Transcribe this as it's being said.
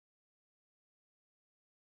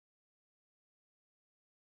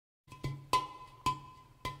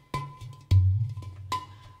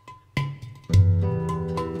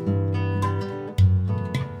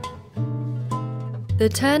The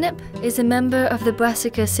turnip is a member of the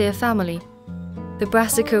Brassicaceae family, the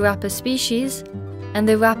Brassica rapa species and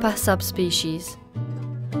the rapa subspecies.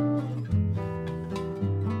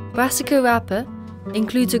 Brassica rapa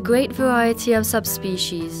includes a great variety of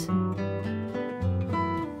subspecies.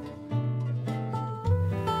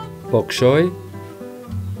 Bok choy,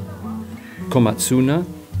 komatsuna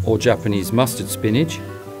or Japanese mustard spinach,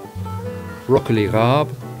 broccoli rabe,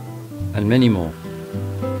 and many more.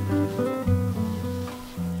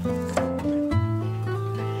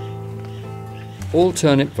 All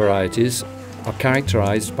turnip varieties are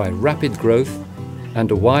characterized by rapid growth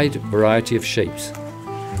and a wide variety of shapes.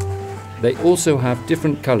 They also have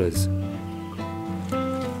different colors.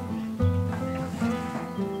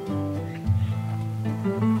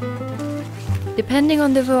 Depending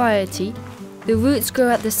on the variety, the roots grow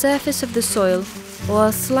at the surface of the soil or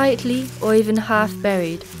are slightly or even half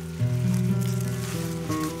buried.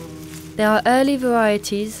 There are early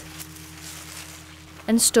varieties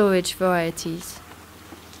and storage varieties.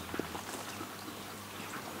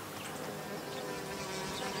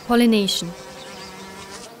 Pollination.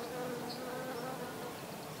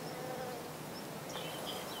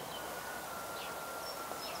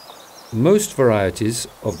 Most varieties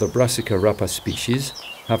of the Brassica rapa species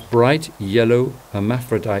have bright yellow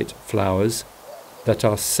hermaphrodite flowers that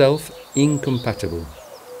are self-incompatible.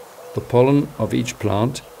 The pollen of each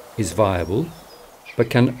plant is viable, but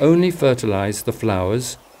can only fertilize the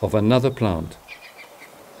flowers of another plant.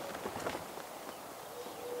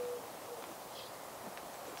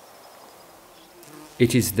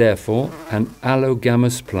 It is therefore an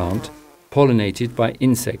allogamous plant pollinated by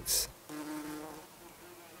insects.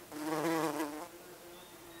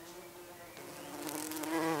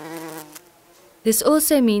 This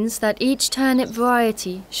also means that each turnip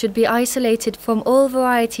variety should be isolated from all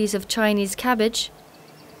varieties of Chinese cabbage,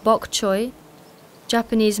 bok choy,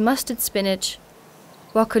 Japanese mustard spinach,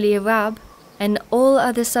 broccoli rabe, and all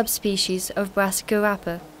other subspecies of Brassica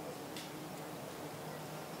rapa.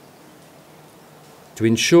 To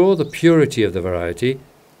ensure the purity of the variety,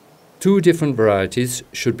 2 different varieties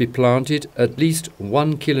should be planted at least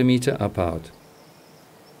 1 kilometer apart.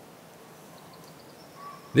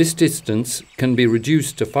 This distance can be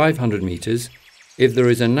reduced to 500 meters if there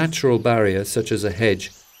is a natural barrier such as a hedge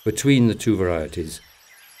between the 2 varieties.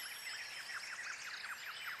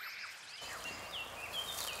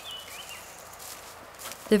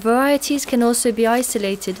 The varieties can also be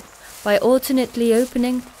isolated by alternately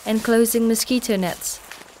opening and closing mosquito nets,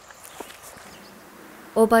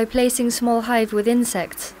 or by placing small hive with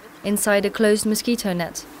insects inside a closed mosquito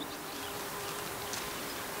net.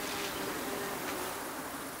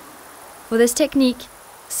 For this technique,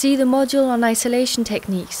 see the module on isolation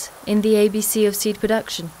techniques in the ABC of seed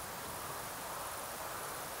production.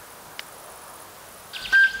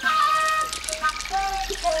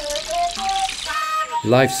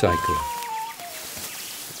 Life cycle.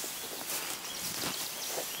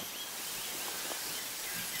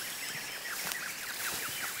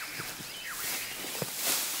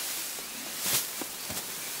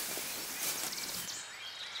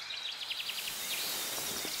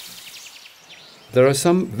 There are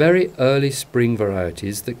some very early spring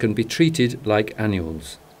varieties that can be treated like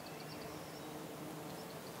annuals.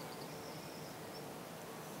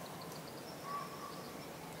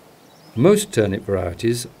 Most turnip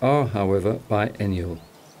varieties are, however, biennial.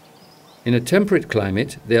 In a temperate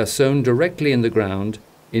climate, they are sown directly in the ground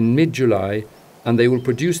in mid-July, and they will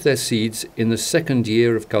produce their seeds in the 2nd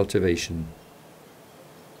year of cultivation.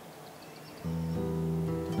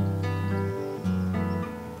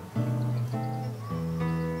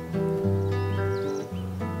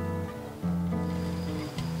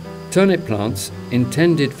 Turnip plants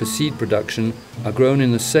intended for seed production are grown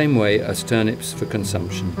in the same way as turnips for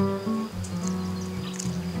consumption.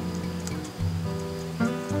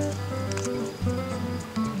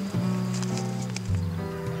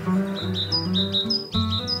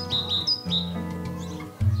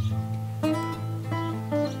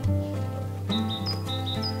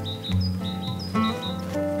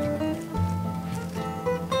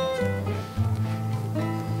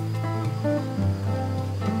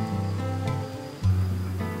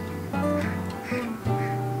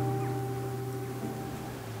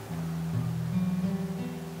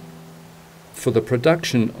 For the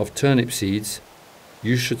production of turnip seeds,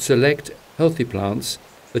 you should select healthy plants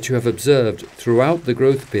that you have observed throughout the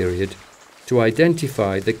growth period to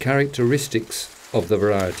identify the characteristics of the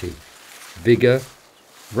variety: vigor,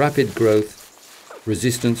 rapid growth,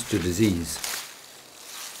 resistance to disease.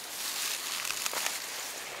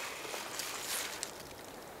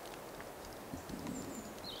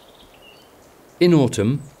 In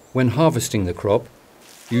autumn, when harvesting the crop,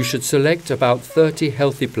 you should select about 30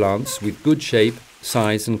 healthy plants with good shape,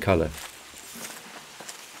 size and colour.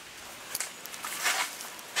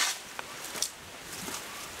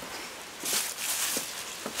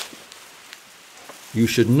 You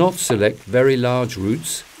should not select very large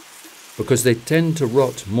roots because they tend to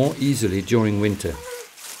rot more easily during winter.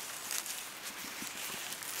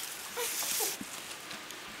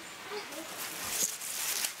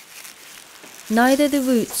 Neither the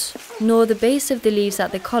roots nor the base of the leaves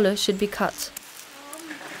at the collar should be cut.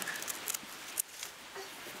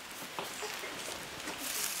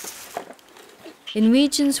 In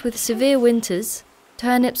regions with severe winters,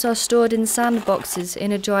 turnips are stored in sand boxes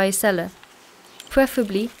in a dry cellar,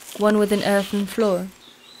 preferably one with an earthen floor.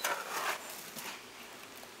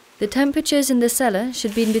 The temperatures in the cellar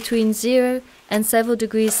should be between 0 and several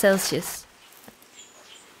degrees Celsius.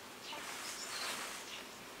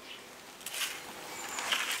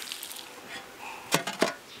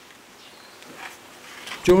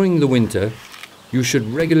 During the winter, you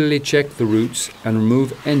should regularly check the roots and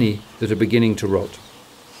remove any that are beginning to rot.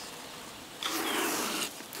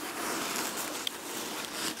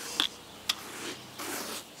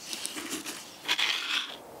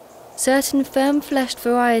 Certain firm-fleshed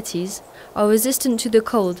varieties are resistant to the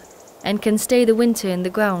cold and can stay the winter in the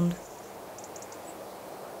ground.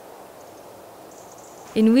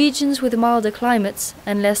 In regions with milder climates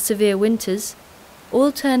and less severe winters, all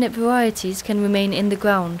turnip varieties can remain in the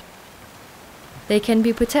ground. They can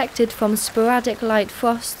be protected from sporadic light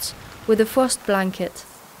frosts with a frost blanket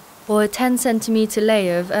or a 10 centimeter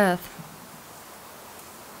layer of earth.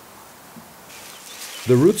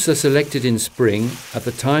 The roots are selected in spring at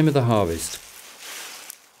the time of the harvest.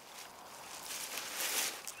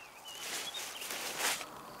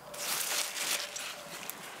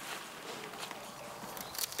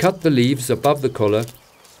 Cut the leaves above the collar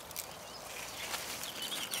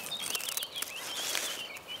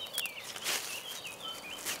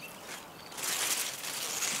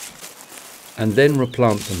and then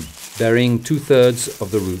replant them, burying 2/3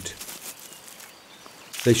 of the root.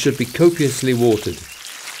 They should be copiously watered.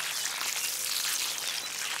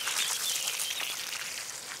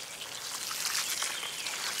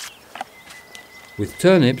 With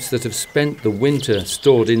turnips that have spent the winter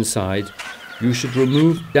stored inside, you should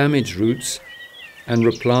remove damaged roots and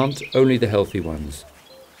replant only the healthy ones.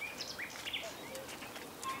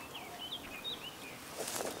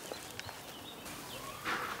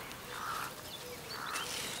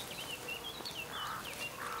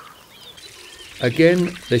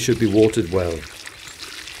 Again, they should be watered well.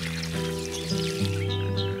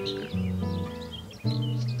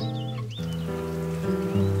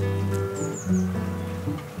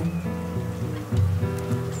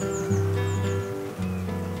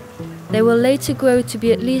 They will later grow to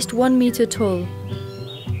be at least 1 meter tall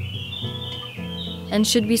and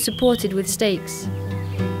should be supported with stakes.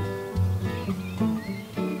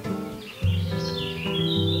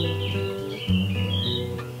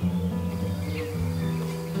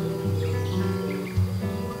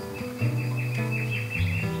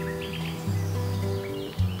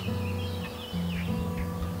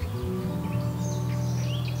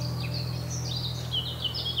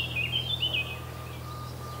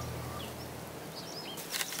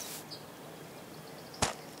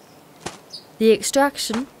 The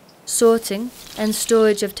extraction, sorting and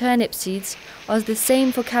storage of turnip seeds are the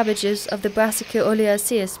same for cabbages of the Brassica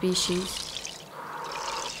oleacea species.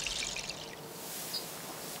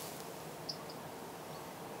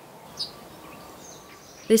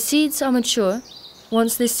 The seeds are mature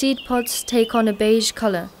once the seed pods take on a beige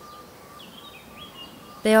colour.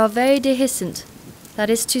 They are very dehiscent,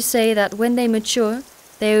 that is to say that when they mature,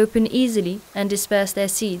 they open easily and disperse their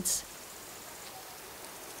seeds.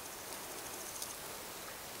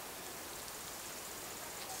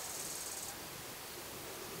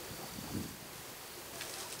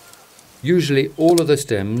 Usually all of the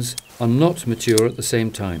stems are not mature at the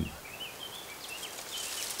same time.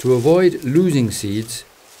 To avoid losing seeds,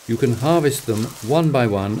 you can harvest them one by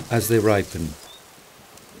one as they ripen.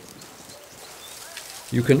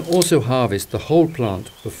 You can also harvest the whole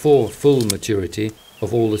plant before full maturity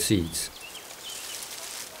of all the seeds.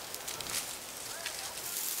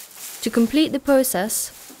 To complete the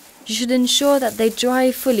process, you should ensure that they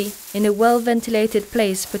dry fully in a well-ventilated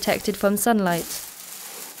place protected from sunlight.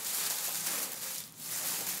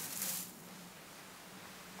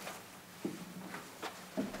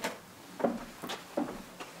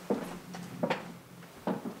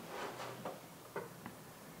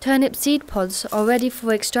 Turnip seed pods are ready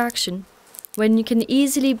for extraction when you can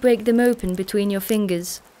easily break them open between your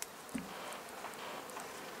fingers.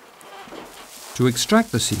 To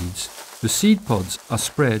extract the seed pods are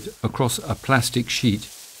spread across a plastic sheet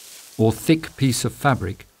or thick piece of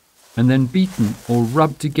fabric and then beaten or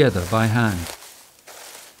rubbed together by hand.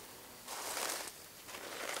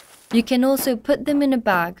 You can also put them in a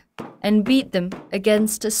bag and beat them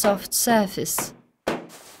against a soft surface.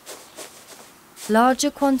 Larger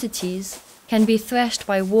quantities can be threshed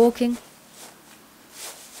by walking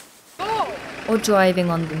or driving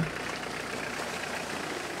on them.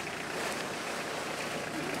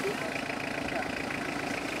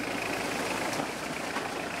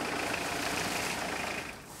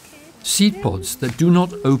 Seed pods that do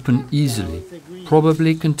not open easily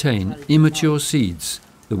probably contain immature seeds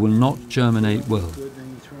that will not germinate well.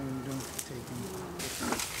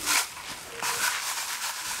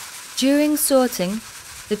 During sorting,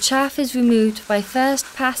 the chaff is removed by first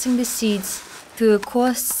passing the seeds through a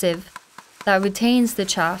coarse sieve that retains the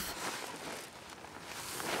chaff,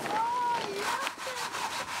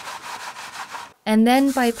 and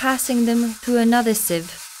then by passing them through another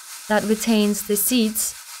sieve that retains the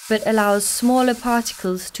seeds but allows smaller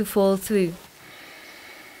particles to fall through.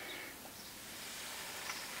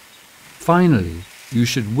 Finally, you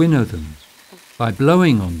should winnow them by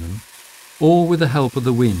blowing on them or with the help of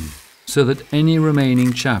the wind so that any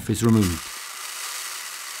remaining chaff is removed.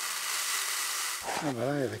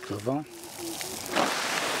 Voilà, avec le vent,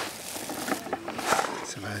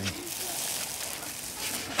 ça va aller.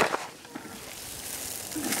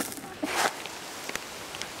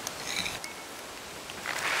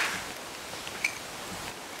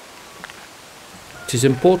 It is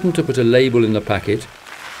important to put a label in the packet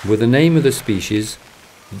with the name of the species,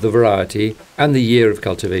 the variety and the year of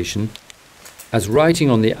cultivation, as writing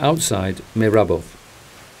on the outside may rub off.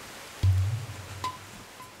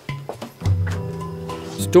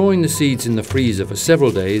 Storing the seeds in the freezer for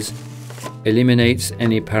several days eliminates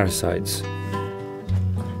any parasites.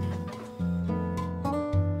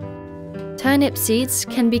 Turnip seeds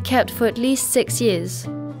can be kept for at least 6 years.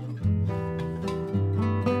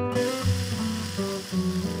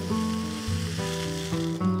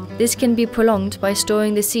 This can be prolonged by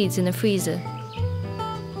storing the seeds in a freezer.